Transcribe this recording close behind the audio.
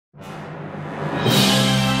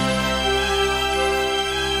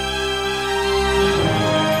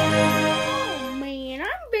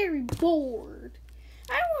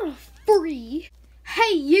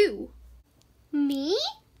Hey, you! Me?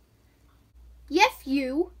 Yes,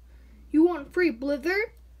 you! You want free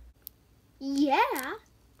Blizzard? Yeah.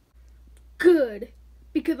 Good,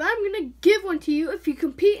 because I'm gonna give one to you if you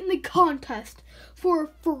compete in the contest for a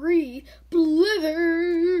free Blizzard.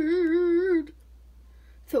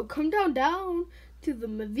 So come down to the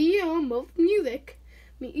Museum of Music.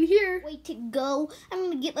 Meet you here. Way to go.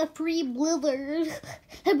 I'm gonna get my free Blizzard.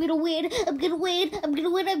 I'm gonna win. I'm gonna win. I'm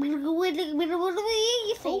gonna win. I'm gonna win. I'm gonna win.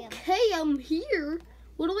 Okay, I'm here.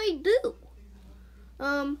 What do I do?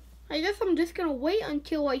 I guess I'm just gonna wait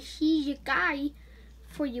until I see the guy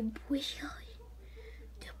for your Blizzard.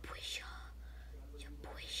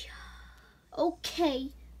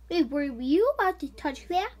 Okay. Wait, were you about to touch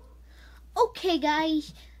that? Okay,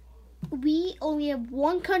 guys. We only have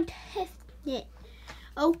one contestant.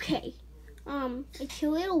 Okay. It's a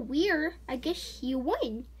little weird. I guess you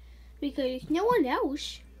win. Because no one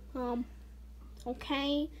else.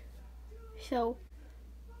 Okay. So,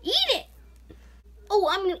 eat it! Oh,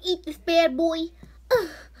 I'm gonna eat this bad boy.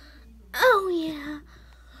 Oh, yeah.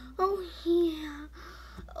 Oh, yeah.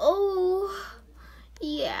 Oh,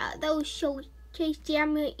 yeah. That was so tasty.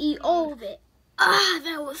 I'm gonna eat all of it. Ah,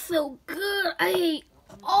 that was so good. I ate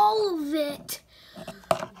all of it.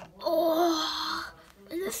 Oh,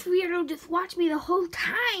 and this weirdo just watched me the whole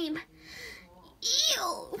time.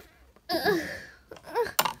 Ew. Ugh.